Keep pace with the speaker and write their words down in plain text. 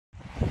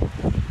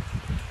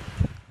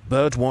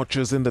Bird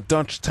watchers in the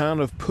Dutch town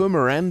of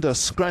Purmerend are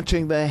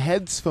scratching their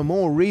heads for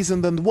more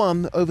reason than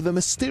one over the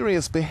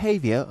mysterious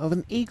behaviour of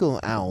an eagle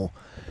owl.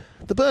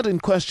 The bird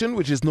in question,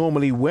 which is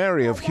normally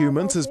wary of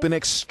humans, has been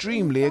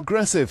extremely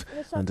aggressive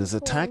and has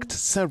attacked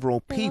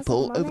several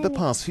people over the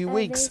past few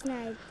weeks.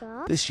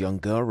 This young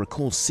girl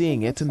recalls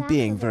seeing it and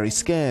being very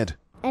scared.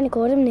 En ik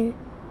hoor hem nu.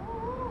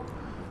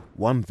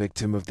 One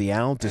victim of the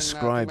owl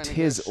described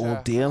his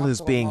ordeal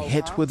as being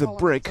hit with a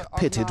brick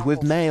pitted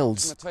with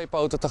nails. Met twee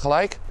poten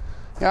tegelijk.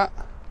 Ja.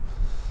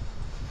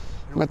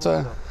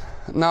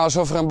 Nou,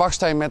 alsof er een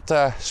baksteen met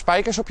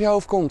spijkers op je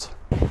hoofd komt.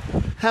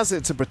 As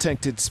it's a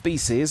protected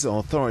species,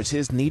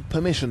 authorities need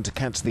permission to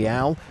catch the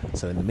owl,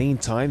 so in the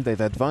meantime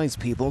they've advised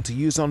people to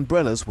use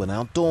umbrellas when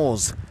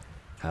outdoors.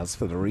 As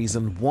for the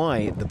reason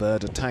why the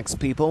bird attacks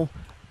people,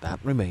 that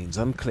remains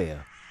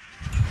unclear.